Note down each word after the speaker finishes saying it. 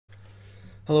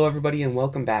Hello everybody and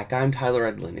welcome back. I'm Tyler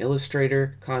Edlin,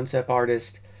 illustrator, concept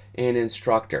artist, and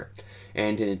instructor.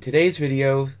 And in today's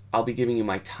video, I'll be giving you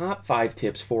my top 5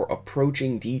 tips for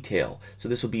approaching detail. So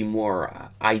this will be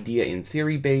more idea and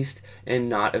theory based and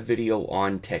not a video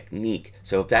on technique.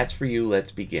 So if that's for you,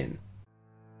 let's begin.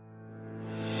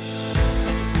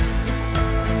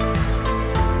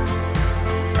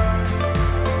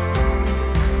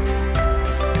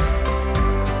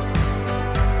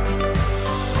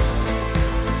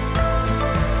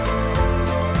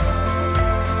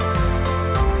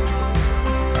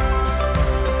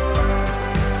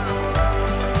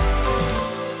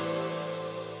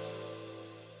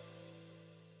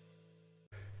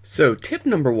 So tip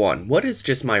number 1, what is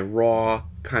just my raw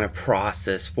kind of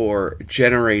process for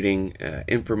generating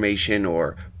information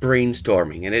or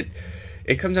brainstorming? And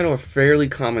it comes down to a fairly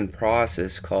common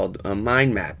process called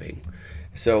mind mapping.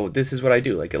 So this is what I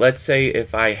do. Like, let's say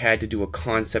if I had to do a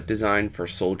concept design for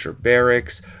soldier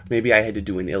barracks, maybe I had to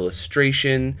do an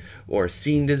illustration or a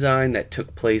scene design that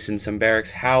took place in some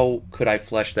barracks. How could I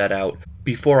flesh that out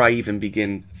before I even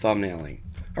begin thumbnailing?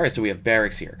 All right, so we have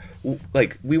barracks here.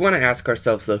 Like, we want to ask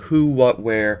ourselves the who, what,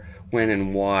 where, when,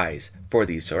 and whys for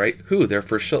these, all right? Who, they're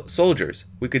for soldiers.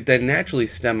 We could then naturally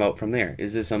stem out from there.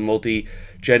 Is this a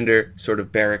multi-gender sort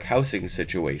of barrack housing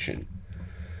situation?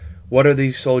 What are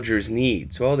these soldiers'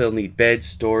 needs? Well, they'll need beds,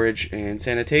 storage, and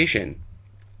sanitation.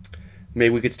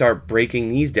 Maybe we could start breaking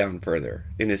these down further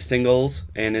into singles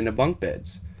and into bunk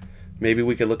beds. Maybe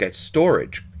we could look at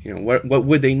storage. You know, what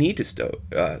would they need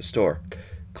to store?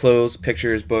 Clothes,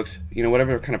 pictures, books, you know,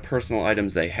 whatever kind of personal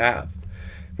items they have.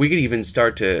 We could even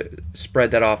start to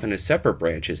spread that off into separate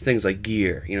branches, things like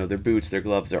gear, you know, their boots, their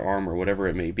gloves, their armor, whatever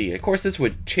it may be. Of course, this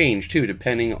would change too,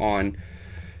 depending on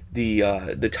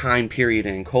the time period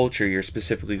and culture you're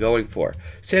specifically going for.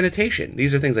 Sanitation,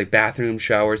 these are things like bathrooms,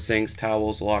 showers, sinks,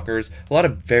 towels, lockers, a lot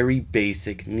of very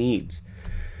basic needs.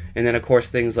 And then, of course,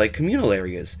 things like communal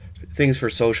areas, things for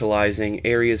socializing,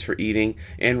 areas for eating,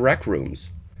 and rec rooms.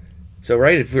 So,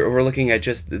 right, if we're looking at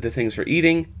just the things for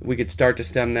eating, we could start to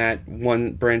stem that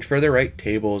one branch further, right?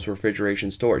 Tables,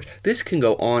 refrigeration, storage. This can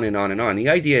go on and on and on. The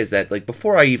idea is that, like,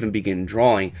 before I even begin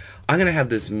drawing, I'm going to have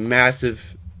this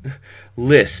massive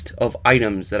list of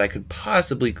items that I could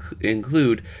possibly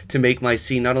include to make my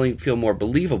scene not only feel more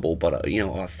believable, but, you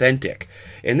know, authentic.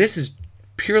 And this is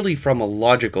purely from a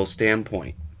logical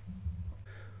standpoint.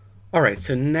 All right,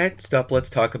 so next up,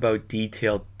 let's talk about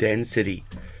detail density.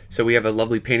 So we have a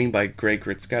lovely painting by Greg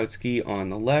Rutkowski on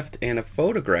the left and a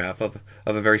photograph of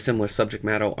a very similar subject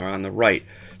matter on the right.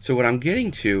 So what I'm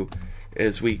getting to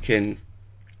is we can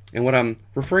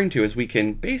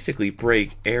basically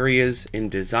break areas in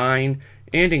design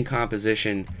and in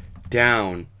composition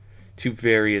down to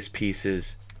various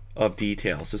pieces of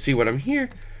detail. So see what I'm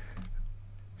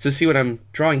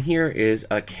drawing here is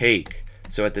a cake.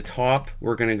 So at the top,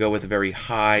 we're going to go with a very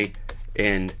high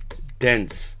and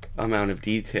dense amount of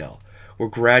detail. We'll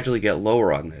gradually get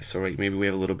lower on this. So maybe we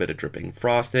have a little bit of dripping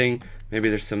frosting. Maybe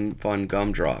there's some fun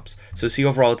gumdrops. So see,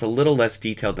 overall, it's a little less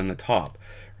detailed than the top.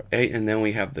 Right? And then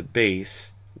we have the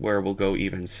base where we'll go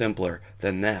even simpler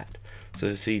than that.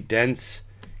 So see, dense,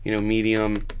 you know,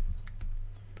 medium,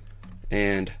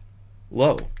 and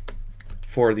low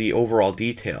for the overall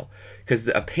detail. Because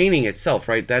a painting itself,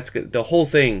 right, that's the whole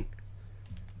thing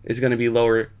is going to be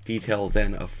lower detail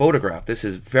than a photograph. This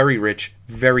is very rich,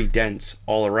 very dense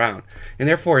all around. And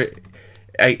therefore,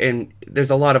 and there's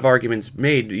a lot of arguments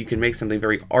made, you can make something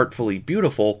very artfully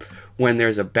beautiful when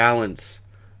there's a balance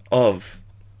of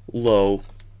low,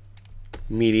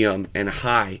 medium, and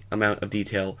high amount of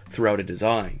detail throughout a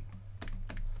design.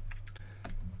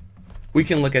 We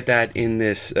can look at that in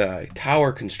this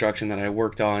tower construction that I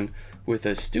worked on with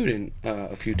a student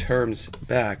a few terms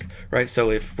back, right? So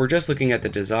if we're just looking at the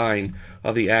design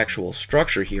of the actual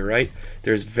structure here, right?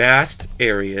 There's vast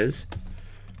areas,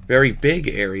 very big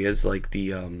areas like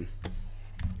the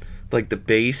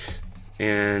base,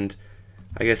 and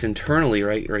I guess internally,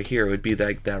 right here, it would be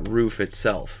like that roof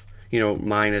itself, you know,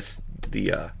 minus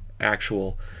the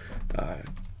actual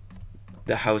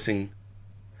the housing,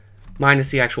 minus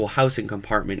the actual housing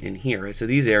compartment in here. Right? So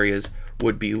these areas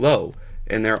would be low,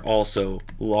 and they're also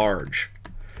large.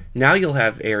 Now you'll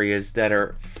have areas that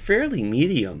are fairly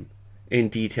medium in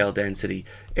detail density.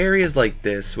 Areas like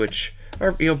this, which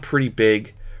are, you know, pretty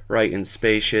big, right, and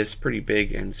spacious, pretty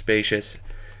big and spacious.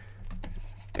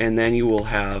 And then you will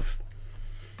have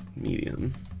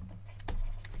medium.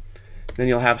 Then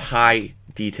you'll have high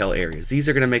detail areas. These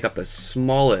are going to make up the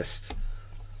smallest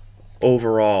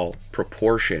overall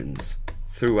proportions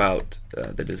throughout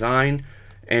the design.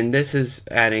 And this is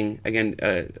adding, again,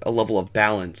 a level of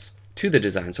balance to the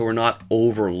design, so we're not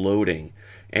overloading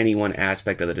any one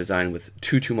aspect of the design with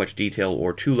too much detail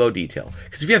or too low detail.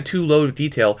 Because if you have too low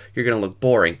detail, you're going to look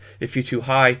boring. If you're too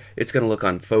high, it's going to look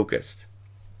unfocused.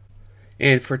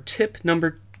 And for tip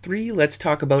number 3, let's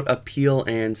talk about appeal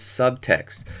and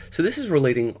subtext. So this is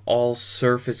relating all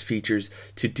surface features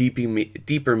to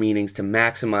deeper meanings to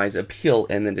maximize appeal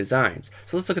in the designs.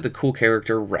 So let's look at the cool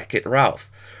character Wreck-It Ralph.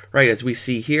 Right, as we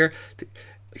see here,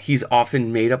 he's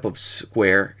often made up of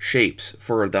square shapes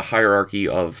for the hierarchy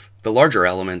of the larger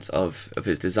elements of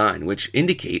his design, which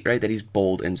indicate, right, that he's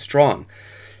bold and strong.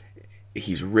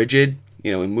 He's rigid,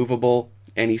 immovable,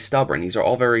 and he's stubborn. These are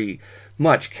all very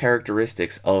much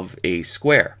characteristics of a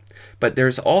square. But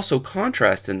there's also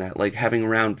contrast in that, like having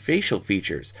round facial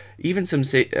features, even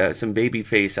some baby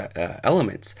face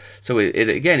elements. So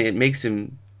it makes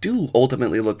him do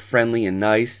ultimately look friendly and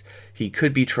nice. He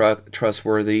could be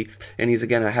trustworthy, and he's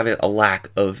again having a lack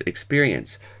of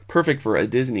experience. Perfect for a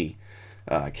Disney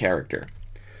character.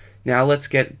 Now let's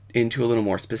get into a little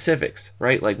more specifics,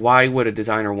 right? Like, why would a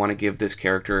designer want to give this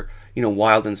character,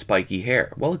 wild and spiky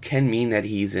hair? Well, it can mean that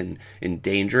he's in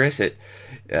dangerous.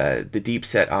 The deep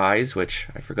set eyes, which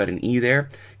I forgot an E there,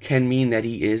 can mean that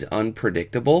he is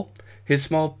unpredictable. His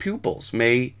small pupils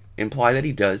may imply that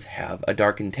he does have a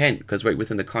dark intent, because right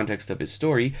within the context of his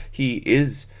story, he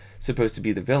is supposed to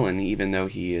be the villain, even though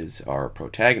he is our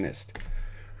protagonist.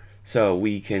 So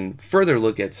we can further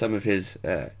look at some of his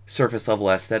surface level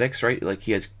aesthetics, right? Like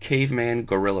he has caveman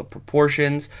gorilla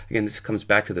proportions. Again, this comes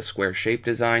back to the square shape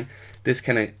design. This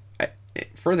can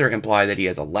further imply that he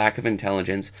has a lack of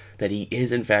intelligence, that he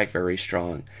is in fact very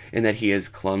strong, and that he is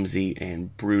clumsy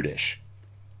and brutish.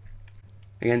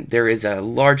 Again, there is a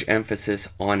large emphasis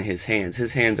on his hands.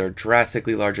 His hands are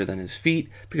drastically larger than his feet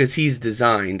because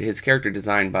his character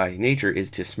designed by nature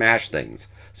is to smash things.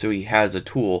 So he has a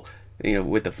tool,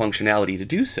 with the functionality to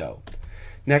do so.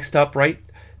 Next up, right,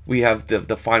 we have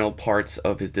the final parts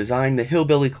of his design, the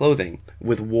hillbilly clothing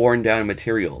with worn down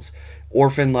materials.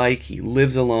 Orphan-like, he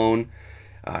lives alone,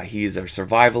 he's a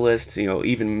survivalist,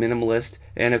 even minimalist,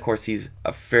 and of course he's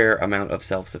a fair amount of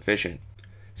self-sufficient.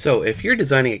 So if you're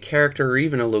designing a character or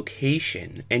even a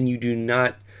location and you do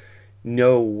not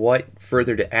know what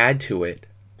further to add to it,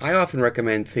 I often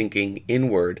recommend thinking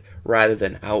inward rather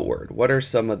than outward. What are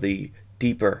some of the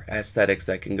deeper aesthetics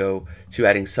that can go to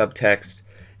adding subtext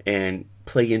and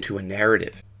play into a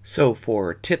narrative? So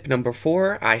for tip number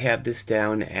 4, I have this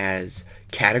down as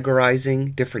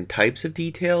categorizing different types of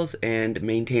details and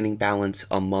maintaining balance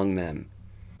among them.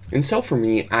 And so for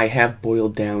me, I have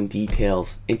boiled down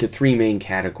details into 3 main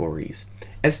categories.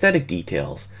 Aesthetic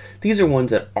details. These are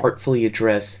ones that artfully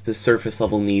address the surface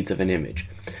level needs of an image.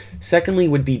 Secondly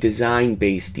would be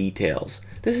design-based details.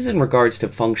 This is in regards to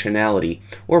functionality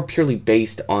or purely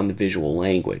based on the visual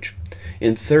language.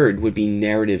 And third would be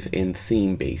narrative and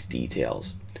theme-based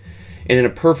details. And in a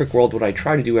perfect world, what I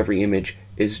try to do every image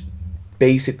is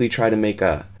basically try to make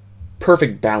a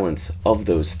perfect balance of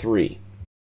those 3.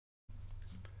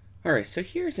 Alright, so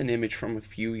here's an image from a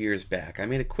few years back. I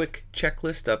made a quick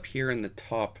checklist up here in the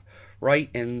top right,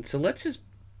 and so let's just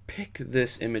pick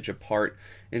this image apart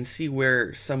and see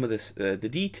where some of this, the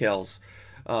details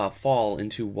fall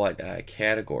into what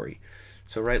category.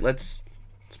 So right, let's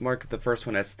mark the first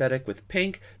one aesthetic with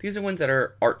pink. These are ones that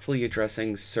are artfully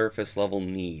addressing surface level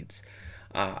needs.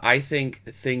 I think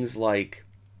things like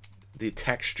the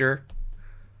texture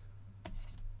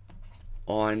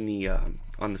on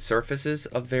the surfaces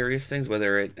of various things,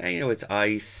 whether it's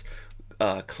ice,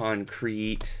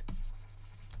 concrete,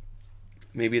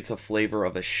 maybe it's a flavor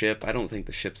of a ship. I don't think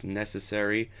the ship's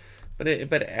necessary, but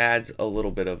it adds a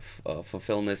little bit of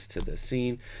fulfillment to the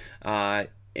scene.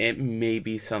 It may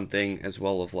be something as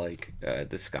well of like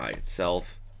the sky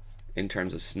itself in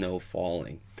terms of snow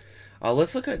falling.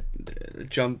 Let's look at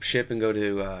jump ship and go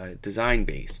to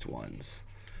design-based ones.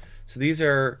 So these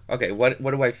are, okay, what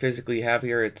do I physically have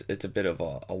here? It's a bit of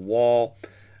a wall.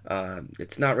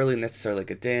 It's not really necessarily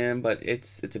like a dam, but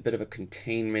it's a bit of a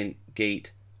containment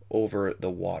gate over the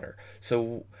water.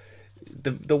 So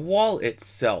the wall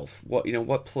itself,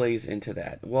 what plays into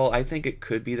that? Well, I think it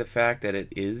could be the fact that it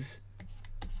is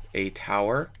a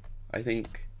tower. I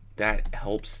think that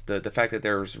helps, the fact that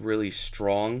there's really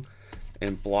strong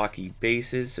and blocky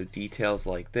bases, so details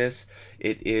like this.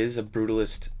 It is a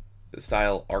brutalist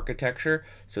style architecture,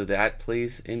 so that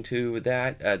plays into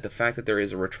that. The fact that there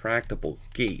is a retractable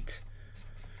gate,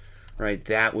 right,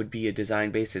 that would be a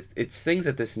design base. It's things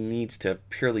that this needs to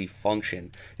purely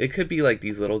function. It could be like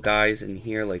these little guys in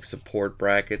here, like support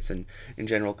brackets and in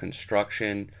general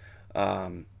construction.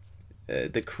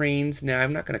 The cranes, now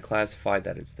I'm not going to classify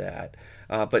that as that,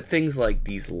 but things like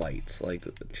these lights, like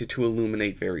to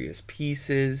illuminate various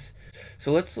pieces.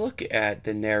 So let's look at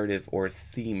the narrative or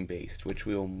theme based, which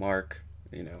we will mark,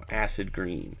 acid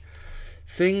green.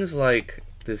 Things like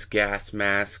this gas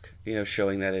mask,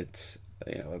 showing that it's,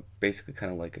 basically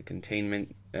kind of like a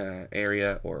containment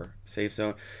area or safe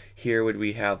zone. Here would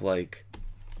we have like,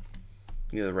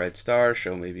 the red star,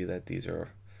 show maybe that these are,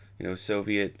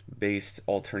 Soviet-based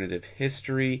alternative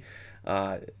history.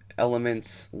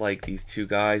 Elements like these two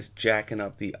guys jacking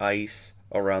up the ice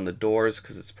around the doors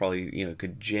because it's probably,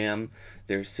 could jam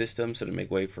their system, so to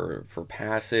make way for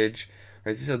passage.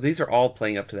 Right? So these are all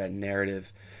playing up to that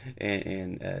narrative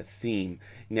and theme.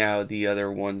 Now the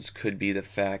other ones could be the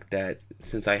fact that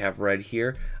since I have red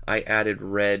here, I added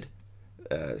red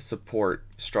support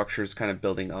structures kind of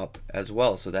building up as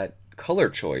well, so that color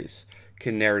choice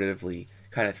can narratively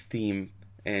kind of theme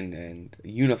and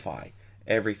unify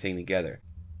everything together.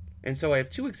 And so I have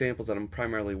two examples that I'm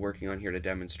primarily working on here to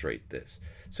demonstrate this.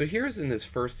 So here's in this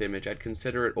first image, I'd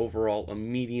consider it overall a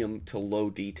medium to low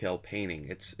detail painting.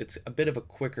 It's a bit of a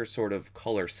quicker sort of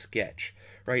color sketch,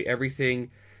 right? Everything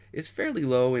is fairly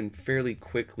low and fairly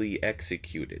quickly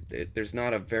executed. There's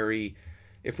not a very,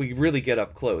 if we really get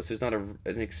up close, there's not an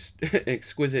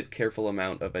exquisite, careful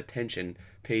amount of attention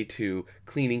paid to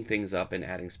cleaning things up and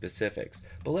adding specifics.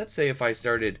 But let's say if I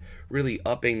started really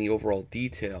upping the overall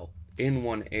detail in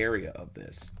one area of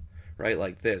this, right,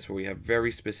 like this, where we have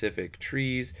very specific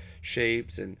trees,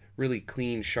 shapes, and really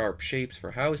clean, sharp shapes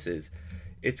for houses,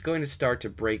 it's going to start to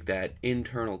break that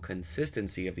internal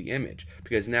consistency of the image,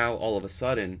 because now all of a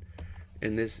sudden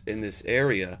in this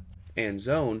area and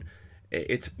zone,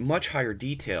 it's much higher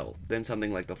detail than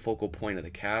something like the focal point of the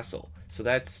castle. So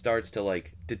that starts to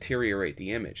like deteriorate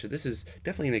the image. So this is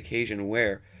definitely an occasion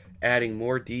where adding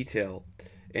more detail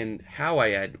and how I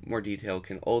add more detail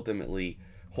can ultimately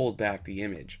hold back the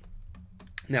image.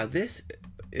 Now this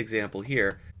example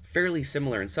here, fairly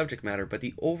similar in subject matter, but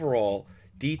the overall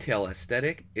detail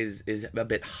aesthetic is a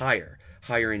bit higher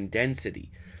in density.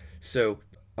 So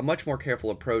a much more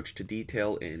careful approach to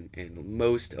detail in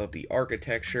most of the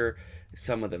architecture,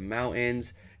 some of the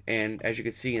mountains, and as you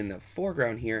can see in the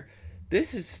foreground here,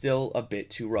 this is still a bit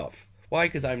too rough. Why?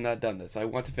 Because I've not done this. I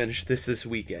want to finish this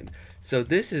weekend. So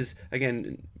this is,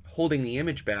 again, holding the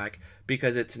image back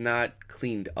because it's not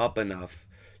cleaned up enough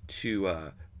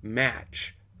to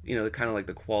match, kind of like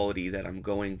the quality that I'm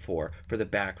going for the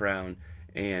background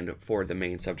and for the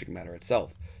main subject matter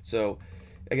itself. So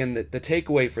again, the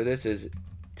takeaway for this is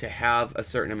to have a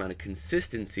certain amount of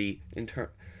consistency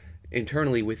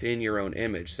internally within your own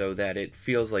image so that it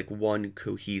feels like one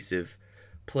cohesive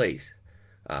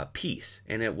piece,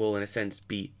 and it will in a sense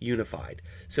be unified.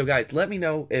 So guys, let me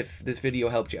know if this video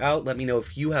helped you out. Let me know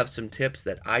if you have some tips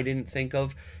that I didn't think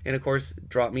of, and of course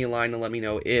drop me a line and let me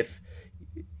know if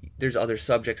there's other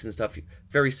subjects and stuff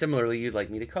very similarly you'd like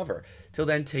me to cover. Till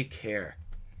then, take care.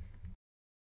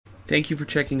 Thank you for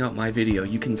checking out my video.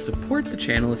 You can support the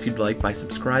channel if you'd like by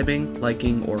subscribing,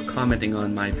 liking, or commenting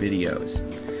on my videos.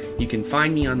 You can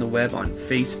find me on the web on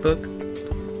Facebook,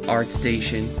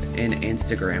 ArtStation, and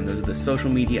Instagram. Those are the social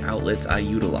media outlets I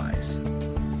utilize.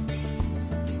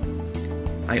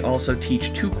 I also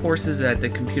teach 2 courses at the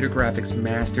Computer Graphics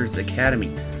Masters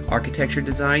Academy, Architecture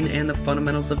Design and the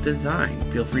Fundamentals of Design.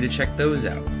 Feel free to check those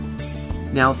out.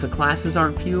 Now, if the classes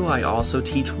aren't few, I also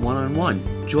teach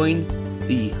one-on-one. Join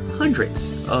the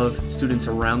hundreds of students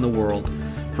around the world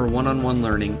for one-on-one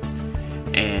learning,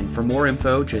 and for more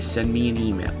info, just send me an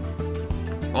email.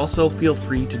 Also, feel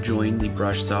free to join the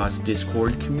Brush Sauce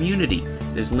Discord community.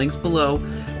 There's links below.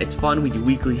 It's fun. We do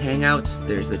weekly hangouts.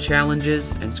 There's the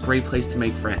challenges, and it's a great place to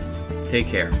make friends. Take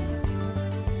care.